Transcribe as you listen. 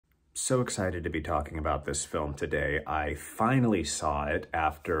so excited to be talking about this film today. I finally saw it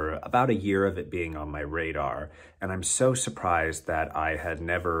after about a year of it being on my radar, and I'm so surprised that I had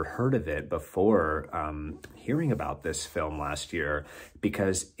never heard of it before hearing about this film last year,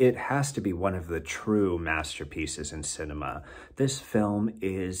 because it has to be one of the true masterpieces in cinema. This film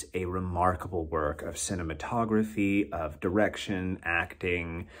is a remarkable work of cinematography, of direction,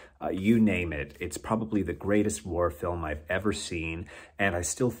 acting, you name it. It's probably the greatest war film I've ever seen, and I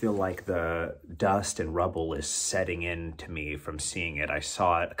still feel like the dust and rubble is setting in to me from seeing it. I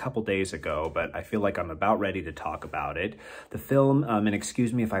saw it a couple days ago, but I feel like I'm about ready to talk about it. The film, and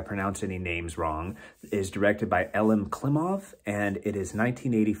excuse me if I pronounce any names wrong, is directed by Acclaim, and it is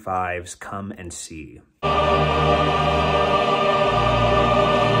 1985's Come and See.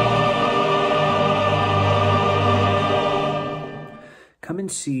 Come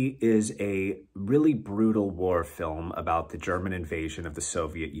and See is a really brutal war film about the German invasion of the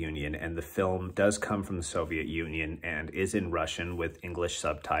Soviet Union, and the film does come from the Soviet Union and is in Russian with English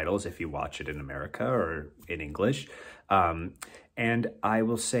subtitles if you watch it in America or in English. And I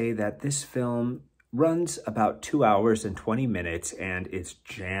will say that this film runs about 2 hours and 20 minutes, and it's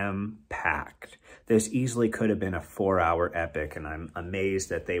jam-packed. This easily could have been a 4-hour epic, and I'm amazed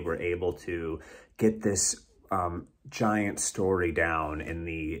that they were able to get this giant story down in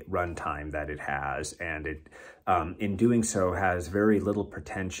the runtime that it has, and it in doing so has very little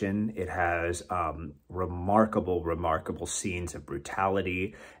pretension. It has remarkable scenes of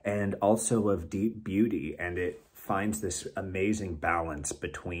brutality and also of deep beauty, and it finds this amazing balance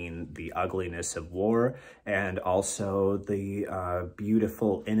between the ugliness of war and also the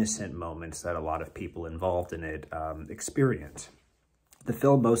beautiful innocent moments that a lot of people involved in it experience. The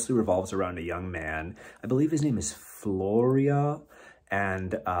film mostly revolves around a young man. I believe his name is Floria,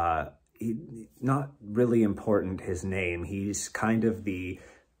 and not really important, his name. He's kind of the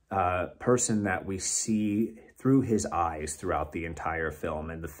person that we see through his eyes throughout the entire film,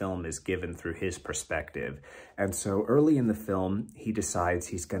 and the film is given through his perspective. And so early in the film, he decides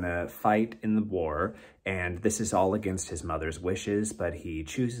he's gonna fight in the war, and this is all against his mother's wishes, but he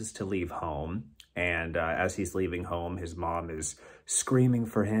chooses to leave home. And as he's leaving home, his mom is screaming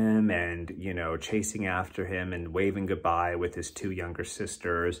for him and, you know, chasing after him and waving goodbye with his two younger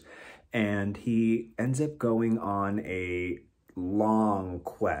sisters. And he ends up going on a long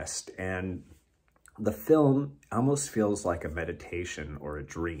quest. And the film almost feels like a meditation or a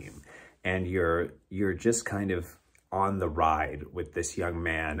dream. And you're just kind of on the ride with this young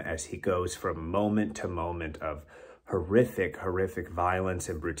man as he goes from moment to moment of horrific violence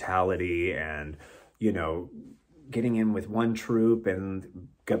and brutality, and, you know, getting in with one troop and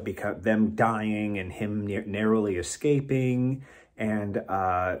them dying and him narrowly escaping. And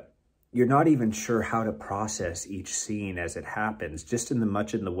you're not even sure how to process each scene as it happens, just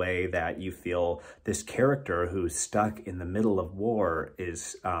much in the way that you feel this character who's stuck in the middle of war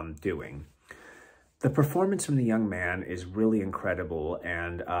is doing. The performance from the young man is really incredible,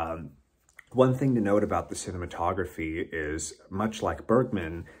 and one thing to note about the cinematography is, much like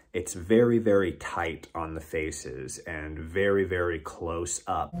Bergman, it's very tight on the faces and very close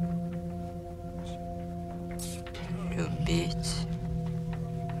up.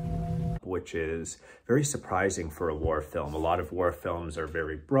 Which is very surprising for a war film. A lot of war films are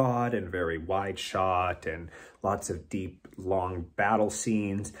very broad and very wide shot and lots of deep, long battle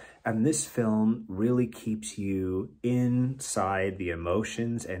scenes. And this film really keeps you inside the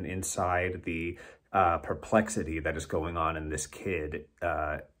emotions and inside the perplexity that is going on in this kid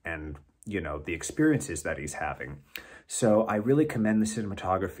and, you know, the experiences that he's having. So I really commend the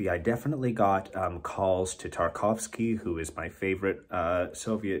cinematography. I definitely got calls to Tarkovsky, who is my favorite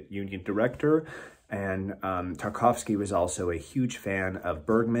Soviet Union director. And Tarkovsky was also a huge fan of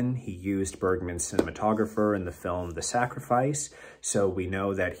Bergman. He used Bergman's cinematographer in the film The Sacrifice. So we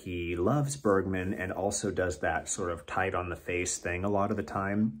know that he loves Bergman and also does that sort of tight on the face thing a lot of the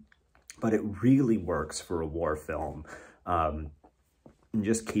time. But it really works for a war film. And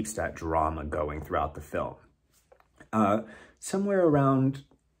just keeps that drama going throughout the film. Somewhere around,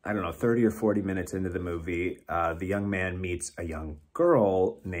 I don't know, 30 or 40 minutes into the movie, the young man meets a young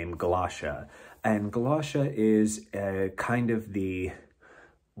girl named Galasha. And Galasha is kind of the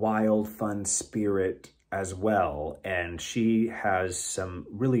wild, fun spirit as well. And she has some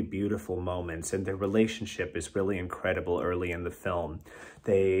really beautiful moments, and their relationship is really incredible early in the film.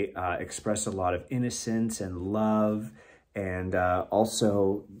 They express a lot of innocence and love. And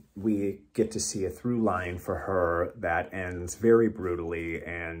also, we get to see a through line for her that ends very brutally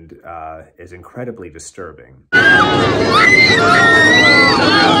and is incredibly disturbing.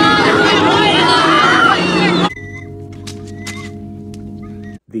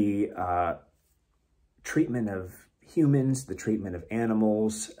 The treatment of humans, the treatment of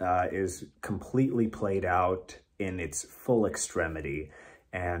animals is completely played out in its full extremity.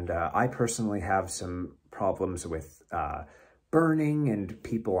 And I personally have some problems with burning and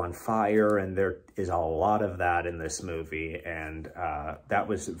people on fire, and there is a lot of that in this movie, and that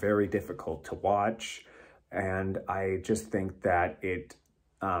was very difficult to watch. And I just think that it,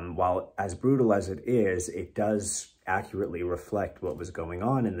 while as brutal as it is, it does accurately reflect what was going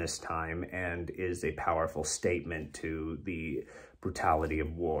on in this time and is a powerful statement to the brutality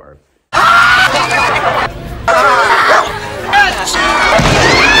of war.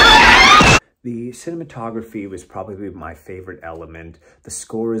 The cinematography was probably my favorite element. The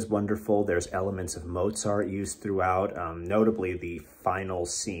score is wonderful. There's elements of Mozart used throughout. Notably, the final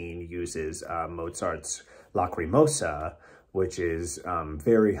scene uses Mozart's Lacrimosa, which is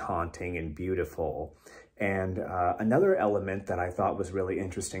very haunting and beautiful. And another element that I thought was really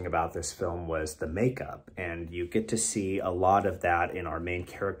interesting about this film was the makeup. And you get to see a lot of that in our main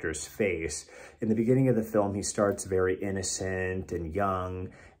character's face. In the beginning of the film, he starts very innocent and young.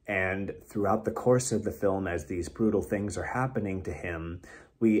 And throughout the course of the film, as these brutal things are happening to him,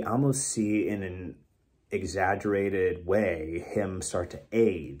 we almost see in an exaggerated way him start to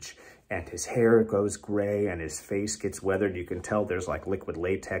age. And his hair goes gray and his face gets weathered. You can tell there's like liquid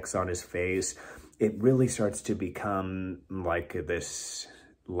latex on his face. It really starts to become like this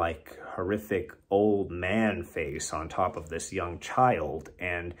horrific old man face on top of this young child.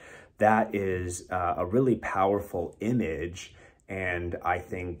 And that is a really powerful image. And I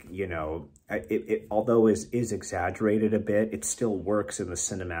think, you know, although it is exaggerated a bit, it still works in the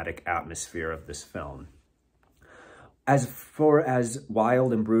cinematic atmosphere of this film. As far as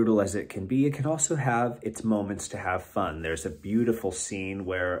wild and brutal as it can also have its moments to have fun. There's a beautiful scene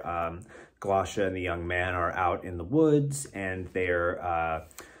where Glosha and the young man are out in the woods and they're,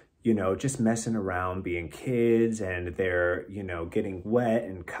 you know, just messing around being kids, and they're, you know, getting wet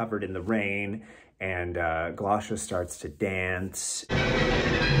and covered in the rain. And Glosha starts to dance.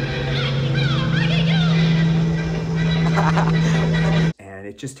 And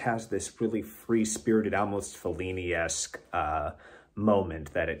it just has this really free-spirited, almost Fellini-esque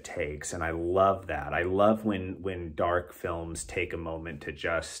moment that it takes. And I love that. I love when dark films take a moment to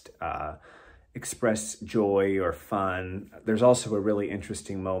just express joy or fun. There's also a really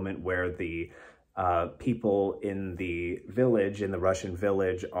interesting moment where the people in the village, in the Russian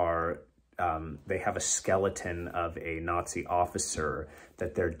village, are they have a skeleton of a Nazi officer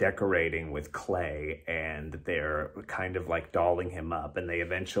that they're decorating with clay, and they're kind of like dolling him up, and they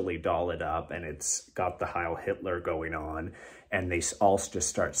eventually doll it up, and it's got the Heil Hitler going on, and they all just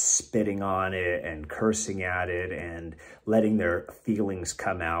start spitting on it and cursing at it and letting their feelings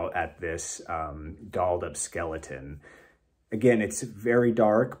come out at this dolled up skeleton. Again, it's very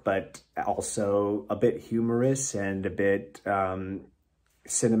dark, but also a bit humorous and a bit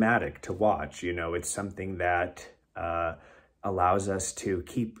cinematic to watch. You know, it's something that allows us to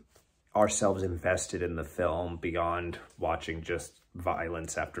keep ourselves invested in the film beyond watching just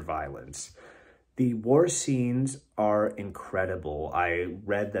violence after violence. The war scenes are incredible. I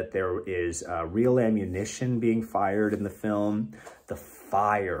read that there is real ammunition being fired in the film. The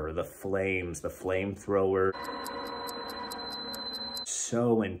fire, the flames, the flamethrower,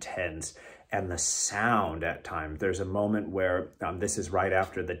 so intense. And the sound at times. There's a moment where, this is right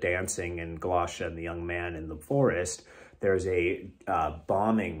after the dancing and Glosha and the young man in the forest, there's a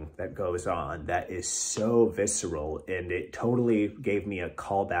bombing that goes on that is so visceral, and it totally gave me a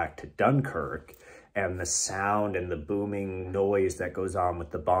callback to Dunkirk, and the sound and the booming noise that goes on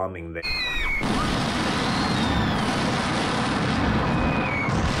with the bombing there.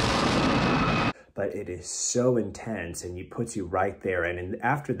 But it is so intense, and it puts you right there. And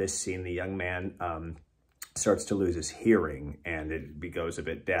after this scene, the young man starts to lose his hearing, and it goes a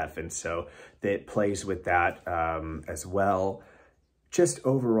bit deaf. And so it plays with that as well. Just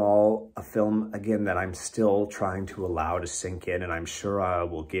overall, a film, again, that I'm still trying to allow to sink in, and I'm sure I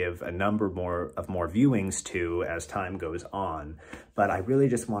will give a number more viewings to as time goes on. But I really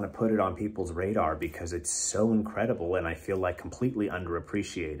just want to put it on people's radar because it's so incredible, and I feel like completely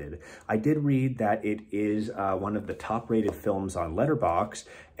underappreciated. I did read that it is one of the top-rated films on Letterboxd,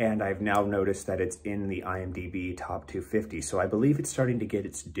 and I've now noticed that it's in the IMDb top 250. So I believe it's starting to get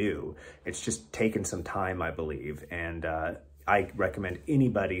its due. It's just taken some time, I believe, and I recommend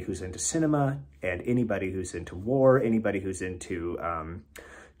anybody who's into cinema and anybody who's into war, anybody who's into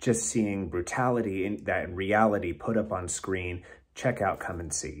just seeing brutality in reality put up on screen, check out Come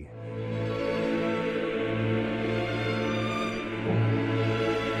and See.